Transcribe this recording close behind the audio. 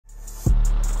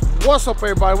What's up,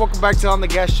 everybody? Welcome back to On The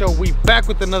Gas Show. We back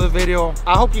with another video.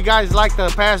 I hope you guys liked the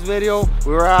past video.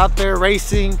 We were out there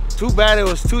racing. Too bad it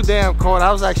was too damn cold.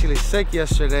 I was actually sick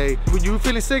yesterday. Were you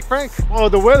feeling sick, Frank? Oh,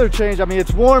 the weather changed. I mean,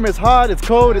 it's warm, it's hot, it's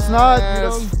cold, it's not, you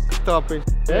know.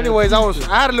 Anyways, I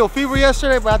had a little fever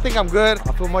yesterday, but I think I'm good.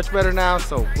 I feel much better now.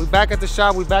 So we back at the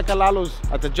shop. We back at Lalo's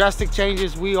at the Draztik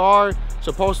Changez. We are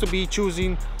supposed to be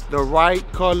choosing the right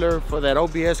color for that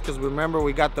OBS, because remember,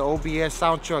 we got the OBS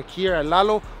sound truck here at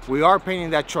Lalo. We are painting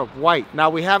that truck white. Now,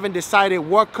 we haven't decided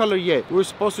what color yet. We're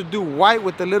supposed to do white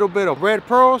with a little bit of red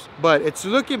pearls, but it's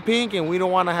looking pink and we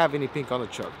don't want to have any pink on the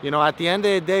truck. You know, at the end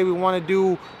of the day, we want to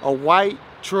do a white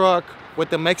truck with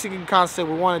the Mexican concept.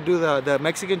 We want to do the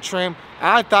Mexican trim.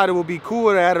 I thought it would be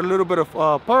cool to add a little bit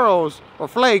of pearls or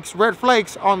flakes, red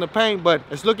flakes on the paint, but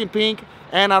it's looking pink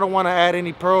and I don't want to add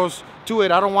any pearls to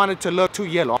it. I don't want it to look too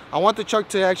yellow. I want the truck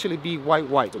to actually be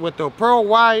white. With the pearl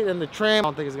white and the trim, I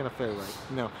don't think it's gonna fit right.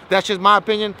 No, that's just my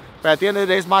opinion. But at the end of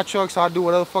the day, it's my truck, so I'll do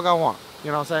whatever the fuck I want.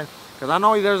 You know what I'm saying? Because I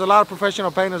know there's a lot of professional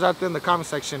painters out there in the comment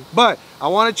section, but I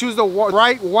want to choose the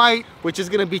right white, which is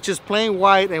gonna be just plain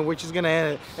white, and which is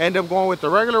gonna end up going with the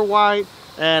regular white.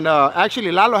 And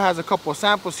actually, Lalo has a couple of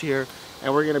samples here,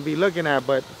 and we're gonna be looking at.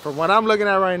 But from what I'm looking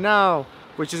at right now,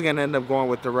 which is gonna end up going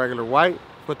with the regular white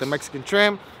with the Mexican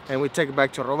trim, and we take it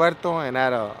back to Roberto and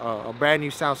add a brand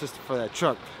new sound system for that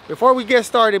truck. Before we get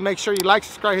started, make sure you like,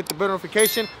 subscribe, hit the bell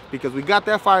notification, because we got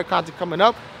that fire content coming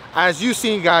up. As you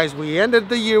seen, guys, we ended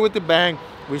the year with the bang.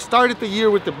 We started the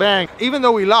year with the bang. Even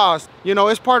though we lost, you know,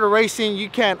 it's part of racing. You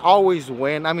can't always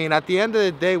win. I mean, at the end of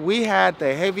the day, we had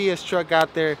the heaviest truck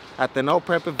out there at the No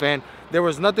Prep event. There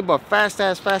was nothing but fast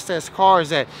ass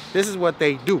cars that this is what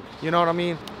they do. You know what I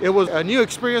mean? It was a new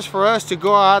experience for us to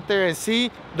go out there and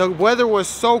see. The weather was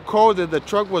so cold that the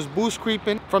truck was boost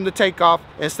creeping from the takeoff.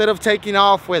 Instead of taking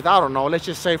off with, I don't know, let's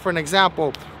just say for an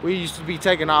example, we used to be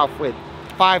taking off with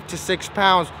 5 to 6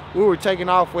 pounds. We were taking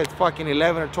off with fucking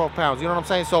 11 or 12 pounds. You know what I'm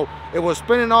saying? So it was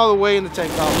spinning all the way in the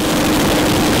takeoff.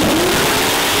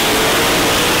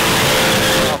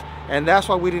 And that's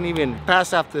why we didn't even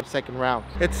pass after the second round.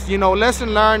 It's, you know,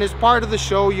 lesson learned. It's part of the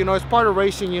show, you know, it's part of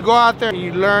racing. You go out there and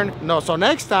you learn. No, so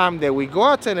next time that we go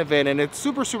out to an event and it's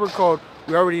super cold,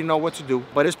 we already know what to do.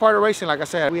 But it's part of racing. Like I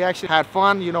said, we actually had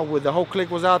fun, you know, with the whole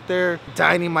clique was out there.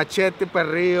 Tiny, Machete,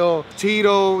 Perrillo,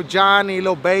 Tito, Johnny,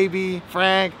 Little Baby,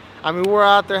 Frank. I mean, we were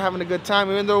out there having a good time.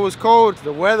 Even though it was cold,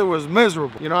 the weather was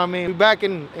miserable. You know what I mean? We're back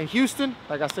in Houston.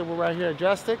 Like I said, we're right here at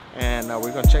Draztik, and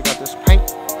we're gonna check out this paint.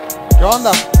 ¿Qué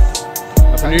onda?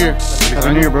 Happy New Year.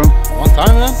 Happy New Year, bro. Long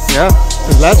time, man. Yeah,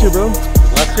 since last year, bro.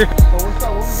 Last year. So what's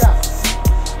up? What we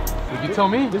got? Would you tell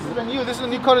me? This is the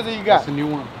new color that you got. That's a new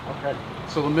one. Okay.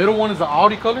 So the middle one is the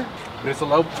Audi color, but it's a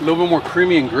little bit more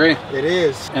creamy and gray. It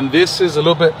is. And this is a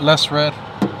little bit less red,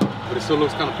 but it still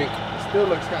looks kind of pink. It still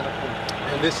looks kind of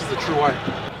pink. And this is the true white.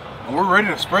 And we're ready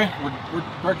to spray. We're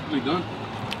practically done.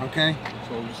 Okay.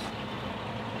 So just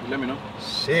let me know.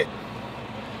 Shit.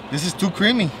 This is too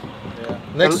creamy. Yeah.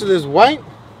 Next to this white.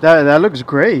 That looks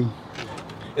gray.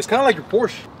 It's kind of like your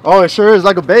Porsche. Oh, it sure is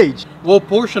like a beige. Well,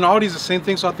 Porsche and Audi is the same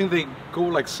thing, so I think they go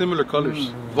like similar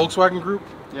colors. Volkswagen Group.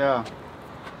 Yeah.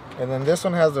 And then this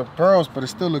one has the pearls, but it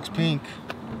still looks pink.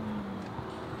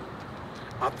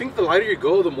 I think the lighter you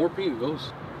go, the more pink it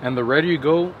goes. And the redder you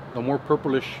go, the more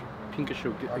purplish, pinkish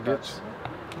it gets.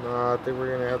 No, I think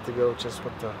we're gonna have to go just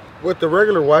with the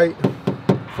regular white.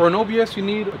 For an OBS, you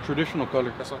need a traditional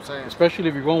color. That's what I'm saying. Especially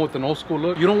if you're going with an old school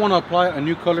look. You don't want to apply a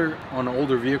new color on an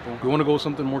older vehicle. You want to go with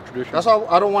something more traditional. That's why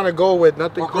I don't want to go with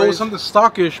nothing Or go with something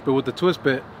stockish, but with the twist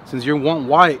bit. Since you want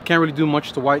white, can't really do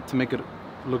much to white to make it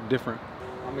look different.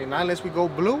 I mean, not unless we go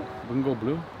blue. We can go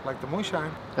blue. Like the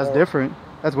moonshine. That's different.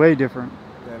 That's way different.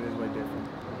 That is way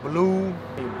different. Blue,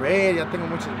 red. I think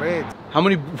much is red. How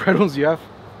many red ones do you have?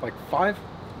 Like 5?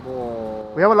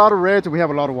 Whoa. We have a lot of reds and we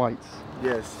have a lot of whites.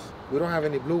 Yes. We don't have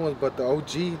any blue ones, but the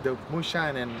OG, the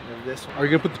moonshine, and this one. Are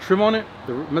you going to put the trim on it?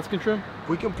 The Mexican trim?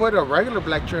 We can put a regular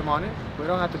black trim on it. We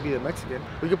don't have to be the Mexican.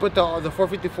 We can put the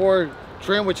 454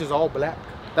 trim, which is all black.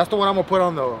 That's the one I'm going to put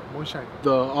on the moonshine.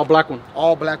 The all black one?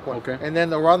 All black one. Okay. And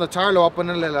then around the tire, lo voy a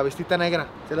ponerle la vestita negra.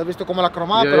 Se lo he visto como la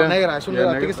cromada, pero negra. Es I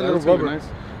think it's a little rubber. Nice.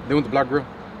 Then with the black grill.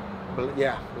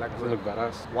 Yeah, black They grill. look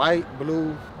badass. White,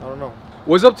 blue, I don't know.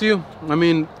 Well, it's up to you. I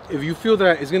mean, if you feel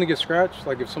that it's gonna get scratched,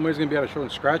 like if somebody's gonna be at a show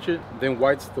and scratch it, then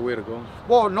white's the way to go.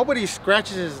 Well, nobody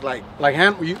scratches like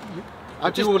hand.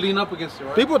 I People will lean up against it,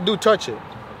 right? people do touch it.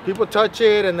 People touch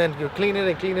it and then you clean it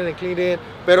and clean it and clean it.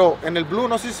 Pero en el blue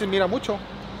no sé si se mira mucho.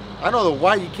 I know the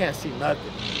white you can't see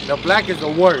nothing. The black is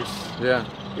the worst. Yeah.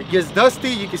 It gets dusty,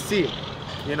 you can see it.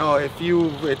 You know, if you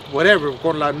whatever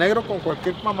con la negro con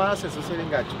cualquier mamada se ensucia bien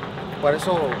gacho. But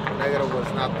eso negro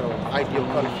was not the ideal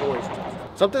color for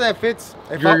it. Something that fits.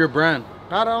 Your brand.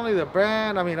 Not only the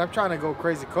brand, I mean, I'm trying to go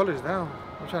crazy colors now.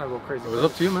 I'm trying to go crazy. It's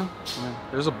up to you, man. I mean,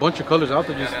 there's a bunch of colors out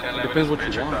there. Just depends what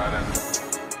you want.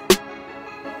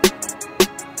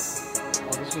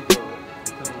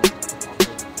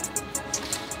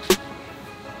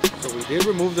 So we did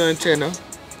remove the antenna,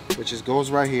 which goes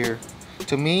right here.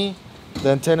 To me, the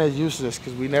antenna is useless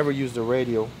because we never use the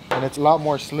radio, and it's a lot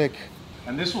more slick.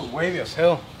 And this was wavy as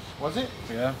hell. Was it?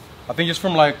 Yeah. I think just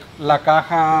from like La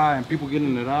Caja and people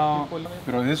getting it out. But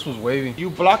this was wavy. You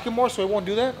block it more so it won't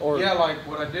do that? Or yeah, like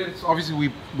what I did is obviously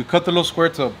we cut the little square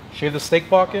to shave the stake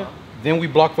pocket. Then we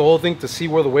block the whole thing to see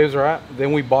where the waves are at.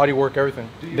 Then we body work everything.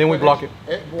 Then we block it.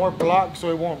 More block so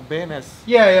it won't bend as...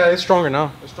 Yeah, it's stronger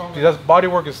now. It's stronger. See, that's body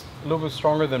work is a little bit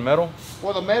stronger than metal.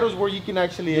 Well, the metal is where you can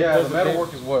actually... Yeah, the metal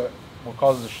work is what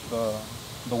causes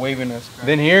the waviness. Okay.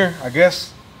 Then here, I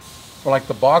guess, for like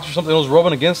the box or something, it was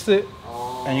rubbing against it.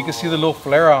 And you can see the little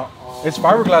flare out. It's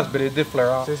fiberglass, but it did flare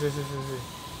out.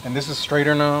 And this is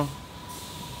straighter now.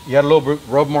 You had a little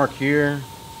rub mark here.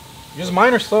 Just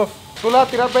minor stuff. Tú le vas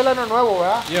a tirar vela en el nuevo,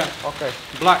 ¿verdad? Yeah. Okay.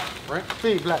 Black, right?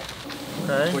 Sí, black.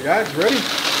 Okay. Well, yeah, it's ready.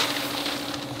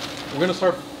 We're gonna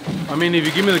start. I mean, if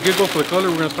you give me the giggle for the color,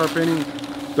 we're gonna start painting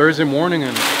Thursday morning,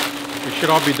 and it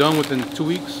should all be done within 2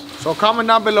 weeks. So comment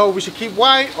down below, we should keep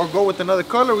white or go with another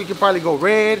color. We could probably go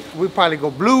red, we probably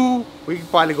go blue, we could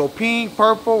probably go pink,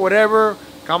 purple, whatever.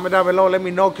 Comment down below, let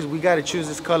me know, because we got to choose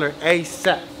this color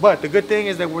ASAP. But the good thing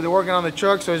is that we're working on the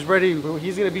truck, so it's ready.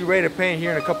 He's going to be ready to paint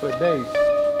here in a couple of days.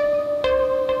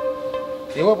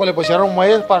 ¿Sí, pues le pusieron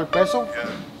muelles para el peso?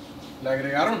 ¿Le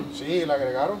agregaron? Sí, le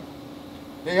agregaron.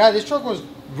 Yeah, this truck was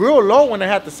real low when they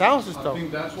had the sound system. I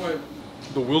think that's why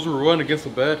the wheels were running against the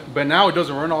bed. But now it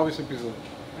doesn't run, obviously, because of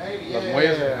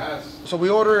So we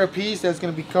ordered a piece that's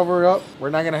going to be covered up. We're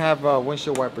not going to have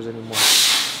windshield wipers anymore.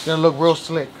 It's going to look real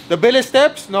slick. The billet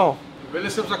steps? No. The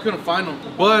billet steps, I couldn't find them.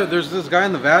 But there's this guy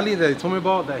in the valley that he told me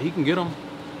about that he can get them.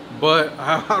 But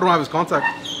I don't have his contact.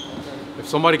 If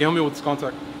somebody can help me with his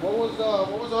contact. What was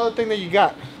the other thing that you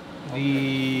got?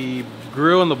 The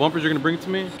grill and the bumpers, you're going to bring it to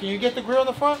me? Can you get the grill in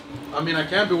the front? I mean, I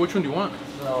can, but which one do you want?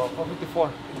 No,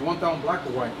 454. You want that one black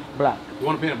or white? Black. You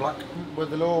want to paint it black? With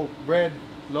the little red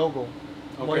logo.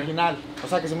 Okay. Original. O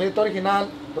sea, que si mire todo original,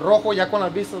 rojo ya con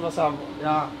las vistas vas a...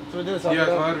 Ya.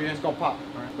 Yeah, it's gonna pop.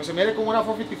 Pues se mire como una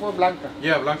 454 blanca.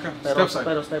 Yeah, blanca. Pero, step side.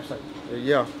 Pero step side.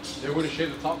 Yeah. They're going to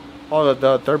shade the top. Oh,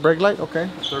 the third brake light? Okay.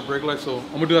 Third brake light, so I'm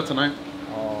going to do that tonight.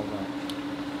 Oh, man.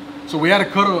 So we had to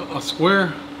cut a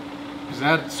square because it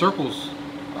had circles.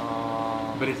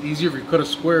 But it's easier if you cut a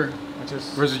square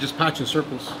versus just patching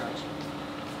circles. Gotcha.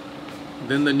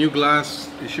 Then the new glass,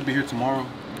 it should be here tomorrow.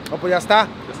 Oh, pues ya está.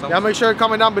 Y'all make sure to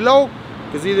comment down below,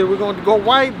 because either we're going to go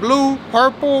white, blue,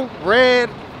 purple, red,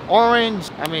 orange.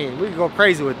 I mean, we can go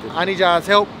crazy with it. I need y'all's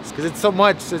help because it's so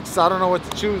much. I don't know what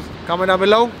to choose. Comment down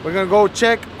below. We're going to go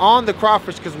check on the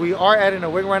Crawfish because we are adding a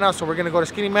wing right now. So we're going to go to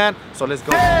Skinny Man. So let's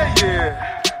go.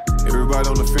 Yeah. Everybody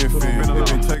on the fin.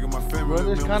 Well,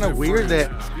 it's kind of weird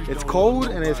that it's cold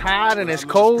and it's hot and it's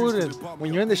cold, and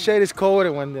when you're in the shade it's cold,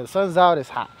 and when the sun's out it's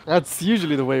hot. That's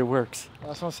usually the way it works.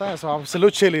 That's what I'm saying. So I'm a little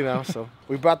chilly now. So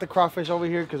we brought the Crawfish over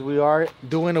here because we are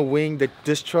doing a wing that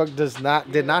this truck did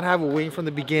not have a wing from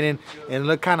the beginning, and it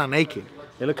looked kind of naked.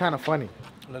 It looked kind of funny.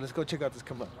 Let's go check out this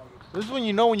come up. This is when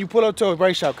you know when you pull up to a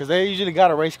race shop, because they usually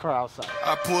got a race car outside.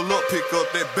 I pull up, pick up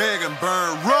that bag and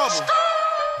burn rubber.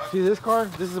 See this car?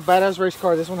 This is a badass race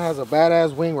car. This one has a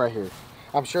badass wing right here.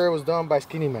 I'm sure it was done by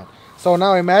Skinny Man. So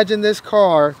now imagine this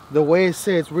car, the way it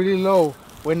sits, really low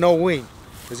with no wing.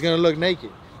 It's gonna look naked.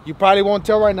 You probably won't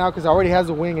tell right now because it already has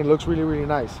a wing and looks really, really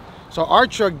nice. So our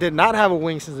truck did not have a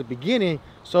wing since the beginning.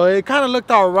 So it kind of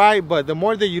looked all right, but the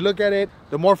more that you look at it,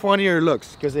 the more funnier it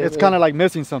looks. Because it's kind of like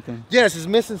missing something. Yes, it's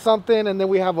missing something. And then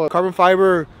we have a carbon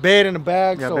fiber bed in the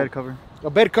bag. Yeah, so bed cover. A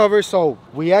bed cover. So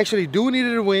we actually do need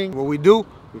a wing. What we do,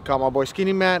 we call my boy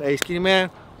Skinny Man. Hey, Skinny Man,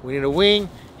 we need a wing.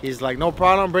 He's like, no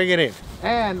problem, bring it in.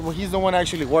 And well, he's the one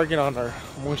actually working on our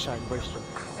moonshine race truck.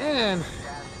 And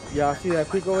y'all see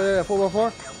that peak over there, that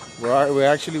 4x4? We're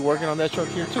actually working on that truck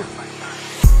here too.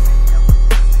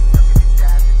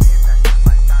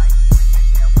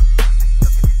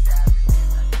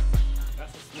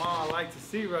 That's a smile I like to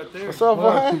see right there. What's up,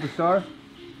 boy? Superstar?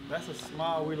 That's a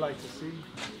smile we like to see.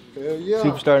 Hell yeah.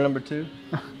 Superstar number 2.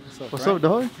 What's up,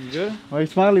 dog? You good? Why are you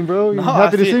smiling, bro? You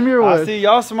happy to see me or what? I see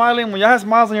y'all smiling. When y'all have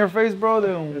smiles on your face, bro,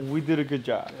 then we did a good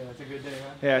job. Yeah, it's a good day,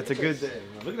 huh? Yeah, it's a good day.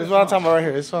 This is what I'm talking about right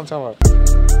here. This is what I'm talking about.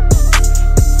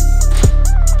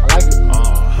 I like it.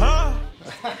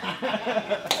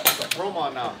 It's a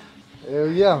promo now.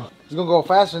 Hell yeah. It's gonna go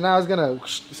faster now. It's gonna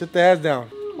sit the ass down.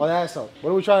 Oh, the ass up.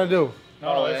 What are we trying to do?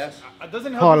 No, it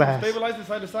doesn't help you stabilize it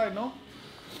side to side, no?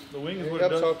 The wing is what it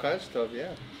does. all kinds of stuff,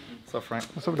 yeah. What's up, Frank?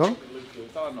 What's up, dog?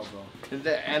 It's all no, bro.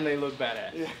 And they look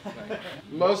badass. Yeah.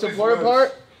 Most important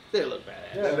part, they look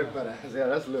badass. Yeah, they look badass. Yeah,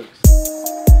 that's looks.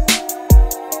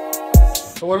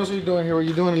 So what else are you doing here? Are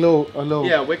you doing a little?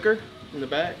 Yeah, wicker in the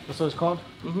back. That's what it's called?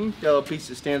 Mm-hmm. Got a little piece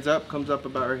that stands up, comes up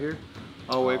about right here,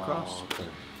 all the way across. Okay.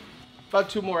 About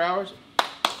 2 more hours.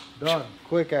 Done.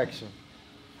 Quick action.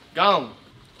 Gone.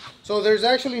 So there's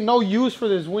actually no use for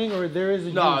this wing, or there is a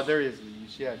use? No, there is a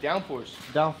use. Yeah, downforce.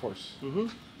 Downforce. Mm-hmm.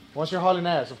 Once you're hauling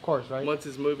ass, of course, right? Once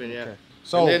it's moving, yeah. Okay.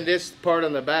 So and then this part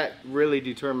on the back really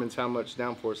determines how much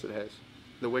downforce it has.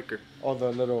 The wicker. Oh,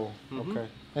 the little. Okay.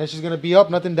 And it's just gonna be up,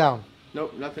 nothing down.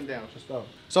 Nope, nothing down. Just up.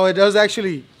 So it does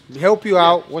actually help you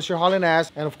out once you're hauling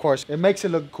ass, and of course, it makes it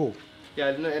look cool. Yeah,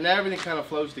 and everything kind of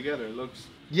flows together. It looks.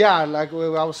 Yeah, like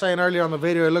I was saying earlier on the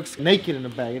video, it looks naked in the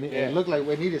bag, and it looked like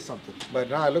we needed something. But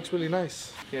nah, it looks really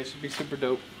nice. Yeah, it should be super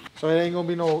dope. So it ain't gonna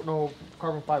be no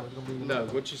carbon fiber. It's gonna be no.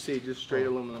 What you see, just straight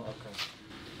aluminum. Okay.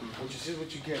 What you see is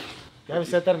what you get. You haven't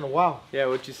said that in a while. Yeah,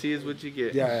 what you see is what you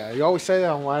get. Yeah, you always say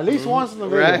that at least once in the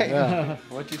video. Right? Yeah.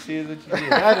 What you see is what you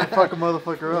get. I had to fuck a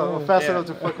motherfucker up. I'm fast enough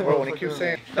to fuck a motherfucker When he keeps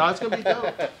saying, no, it's gonna be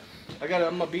dope. I'm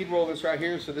gonna bead roll this right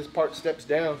here, so this part steps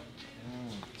down.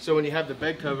 So when you have the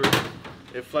bed cover,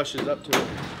 it flushes up to it.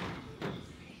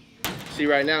 See,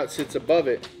 right now it sits above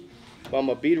it. But I'm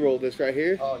gonna bead roll this right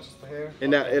here. Oh, just the hair.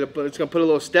 And now it's gonna put a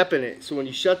little step in it. So when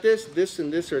you shut this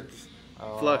and this are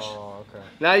flush. Oh, okay.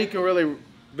 Now you can really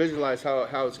visualize how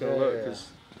it's gonna look. You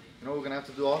know what we're gonna have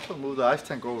to do also? Move the ice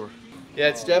tank over. Yeah,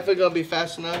 it's definitely gonna be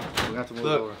fast enough. We're gonna have to move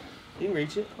Look. it over. You can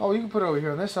reach it. Oh, you can put it over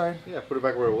here on this side. Yeah, put it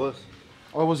back where it was.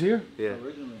 Oh, it was here? Yeah.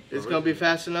 It's gonna be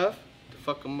fast enough to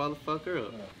fuck a motherfucker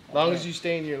up. As long as you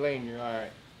stay in your lane, you're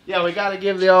alright. Yeah, we gotta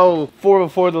give the old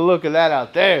 4x4 the look of that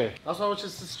out there. That's why I was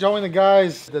just showing the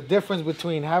guys the difference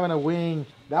between having a wing.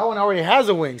 That one already has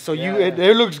a wing, so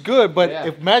it looks good. But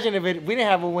imagine if we didn't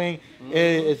have a wing,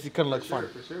 it couldn't look fun.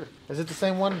 For sure. Is it the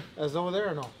same one as over there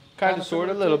or no? Kind of, sort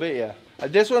of, a little bit, yeah.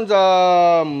 This one's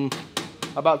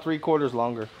about 3/4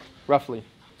 longer, roughly.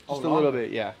 Just a little bit,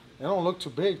 yeah. It don't look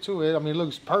too big, too. I mean, it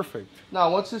looks perfect. No,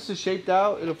 once this is shaped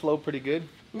out, it'll flow pretty good. I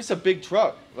mean, it's a big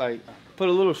truck. Like, put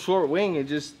a little short wing and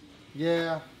just...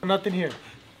 Yeah. Nothing here.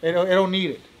 It don't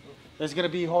need it. It's going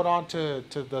to be hold on to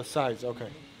the sides. Okay.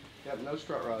 Yep, no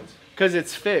strut rods. Because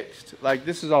it's fixed. Like,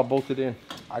 this is all bolted in.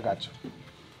 I got you.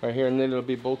 Right here, and then it'll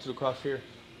be bolted across here.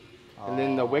 And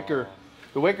then the wicker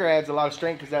adds a lot of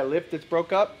strength because that lip that's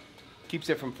broke up keeps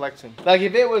it from flexing. Like,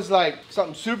 if it was like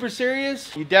something super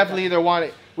serious, you definitely either want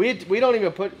it. We don't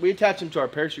even we attach them to our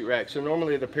parachute rack. So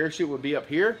normally the parachute would be up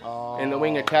here, and the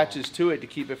wing attaches to it to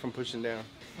keep it from pushing down.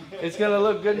 It's gonna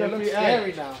look good enough for you.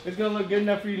 Scary now. It's gonna look good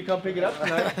enough for you to come pick it up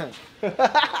tonight.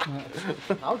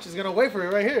 I'm just gonna wait for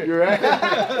it right here. You're right.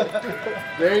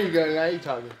 There you go. Now you're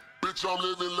talking. Bitch, I'm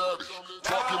living lavish.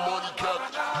 Talking money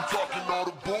cabbage. You talking all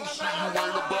the bullshit. You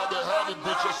ain't about to have it,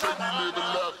 bitch. I say we living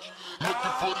lavish.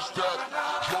 Looking for the static.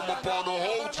 Drum up on the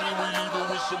whole team. We leaving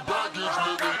with some baggage.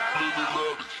 Living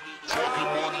lavish. Talking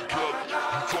money cabbage.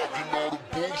 You talking all the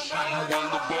bullshit. You ain't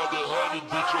about to have it,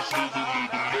 bitch. I say we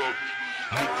living lavish.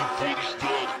 Looking for the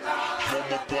static.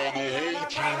 Drum up on the whole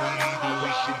team. We leaving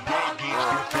with some baggage.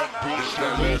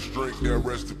 That last drink, that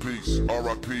rest in peace.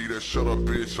 R.I.P. That shut up,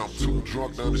 bitch. I'm too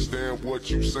drunk to understand what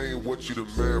you saying, what you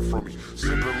demand from me.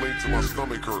 Sipping late till my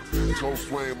stomach hurt. Toe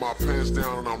swaying my pants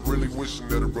down, and I'm really wishing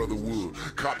that a brother would.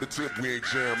 Cop the tip, we ain't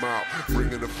jam out.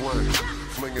 Bringing the flame,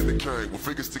 flinging the cane. With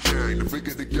figures to gang. The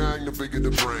bigger the gang, the bigger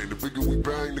the brain. The bigger we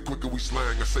bang, the quicker we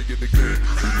slang. I say it again.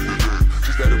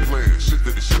 Just that it plan. Shit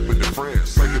that it's shipping to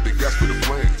France. Psych the gas for the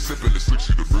plane. Sipping the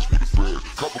 60, the bitch with the fed.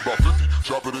 Cup about 50,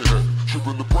 chop it in half.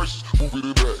 Tripping the prices, move it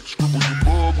in back. Scribble your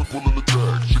bug, we pulling the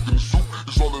tag. Chicken the soup,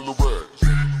 it's all in the rags.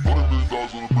 $100 million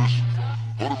on the bitch.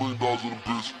 $100 million on the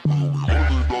bitch. We gon' be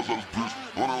 $100 million on this bitch.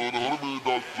 $100 million on the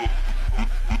bitch.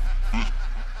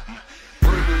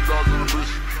 $100 million on the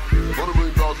bitch. $100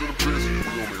 million on the bitch. We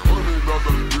gon' be $100 million on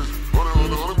the bitch.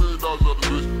 $100 million on the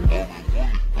bitch.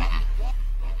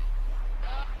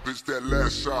 Bitch, that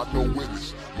last shot, no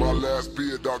witness. My last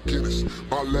beer, Dark Guinness.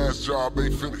 My last job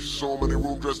ain't finished. So I'm in the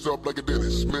room dressed up like a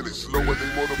dentist. Minutes, lower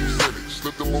they more than percentage.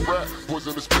 Slipped them a rat,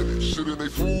 poison the spinach. Shit in they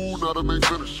food, now they ain't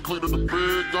finished. Cleaning the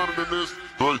bed, gunning in this.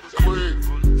 Hey, clean.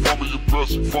 Find me your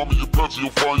best, find me your pets,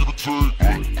 you'll find you the trade.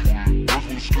 That's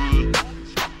what's scared.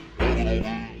 $100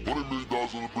 million on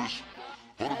the bitch.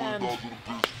 $100 million on the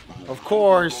bitch. Of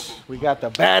course, we got the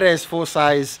baddest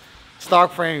full-size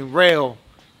stock frame rail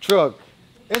truck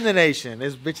in the nation.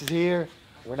 This bitch is here.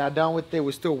 We're not done with it.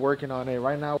 We're still working on it.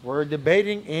 Right now, we're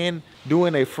debating in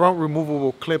doing a front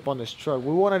removable clip on this truck.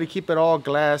 We wanted to keep it all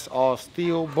glass, all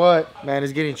steel, but man,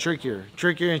 it's getting trickier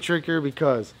and trickier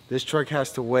because this truck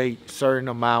has to weigh a certain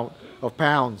amount of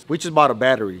pounds. We just bought a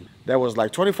battery that was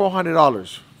like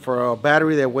 $2,400 for a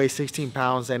battery that weighs 16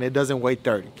 pounds and it doesn't weigh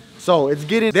 30. So it's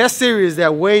getting that serious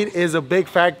that weight is a big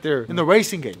factor in the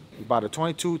racing game. We bought a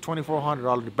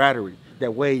 $2,400 battery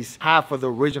that weighs half of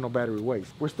the original battery weighs.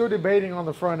 We're still debating on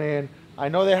the front end. I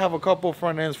know they have a couple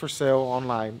front ends for sale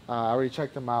online. I already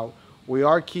checked them out. We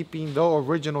are keeping the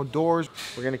original doors.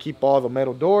 We're gonna keep all the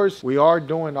metal doors. We are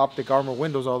doing optic armor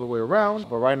windows all the way around,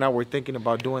 but right now we're thinking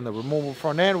about doing the removable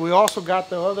front end. We also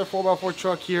got the other 4x4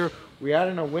 truck here. We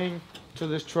added a wing to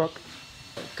this truck,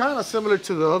 kind of similar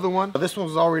to the other one. This one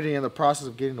was already in the process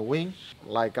of getting the wing.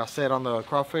 Like I said on the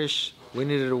Crawfish, we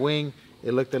needed a wing.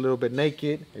 It looked a little bit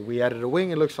naked. We added a wing.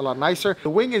 It looks a lot nicer. The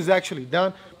wing is actually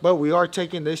done, but we are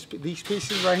taking these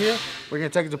pieces right here. We're gonna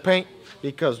take it to paint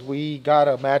because we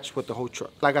gotta match with the whole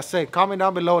truck. Like I said, comment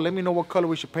down below. Let me know what color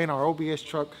we should paint our OBS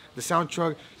truck, the sound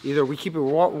truck. Either we keep it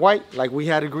white, like we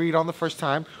had agreed on the first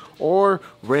time, or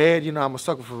red. You know, I'm a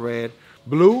sucker for red.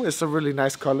 Blue is a really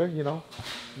nice color, you know.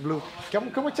 Blue.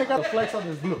 Come and check out the flex on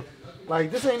this blue.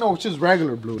 Like this ain't no just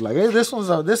regular blue. Like this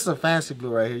is a fancy blue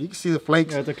right here. You can see the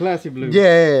flakes. Yeah, it's a classy blue.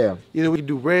 Yeah. Either we can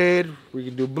do red, we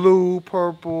can do blue,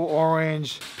 purple,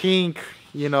 orange, pink,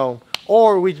 you know,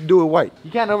 or we can do it white.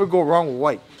 You can't ever go wrong with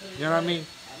white. You know what I mean?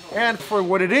 And for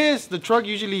what it is, the truck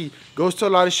usually goes to a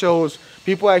lot of shows.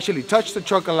 People actually touch the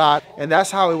truck a lot, and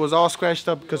that's how it was all scratched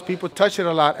up because people touch it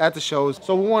a lot at the shows.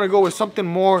 So we want to go with something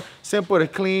more simple to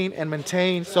clean and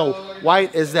maintain. So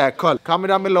white is that color. Comment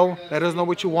down below. Let us know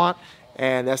what you want.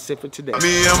 And that's it for today.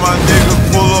 Me and my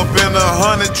nigga pull up in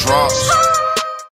 100 drops.